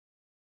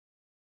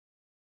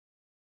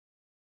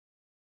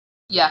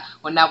Yeah,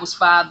 when I was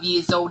 5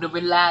 years old, I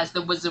realized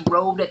there was a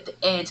road at the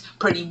end.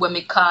 Pretty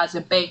women, cars,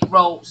 and bank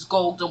rolls.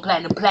 Gold on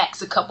platinum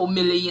plaques, a couple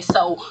million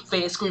sold.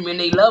 Fans screaming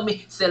they love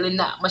me, selling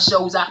out my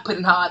shows. I put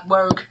in hard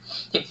work.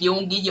 If you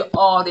don't give your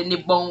all, then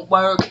it won't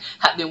work.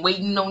 I've been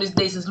waiting on this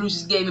day since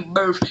Lucius gave me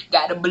birth.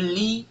 Gotta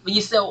believe in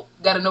yourself,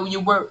 gotta know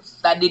your worth.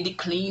 I did it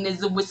clean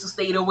as a whistle,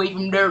 stayed away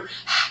from dirt.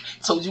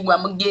 Told you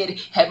I'ma get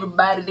it.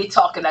 Everybody they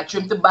talking. I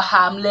dreamt about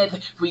how I'm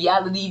living.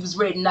 Reality was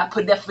written. I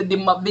put effort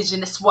in my vision.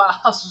 That's why I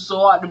hustle so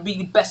hard to be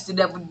the best that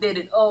ever did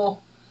it. Oh.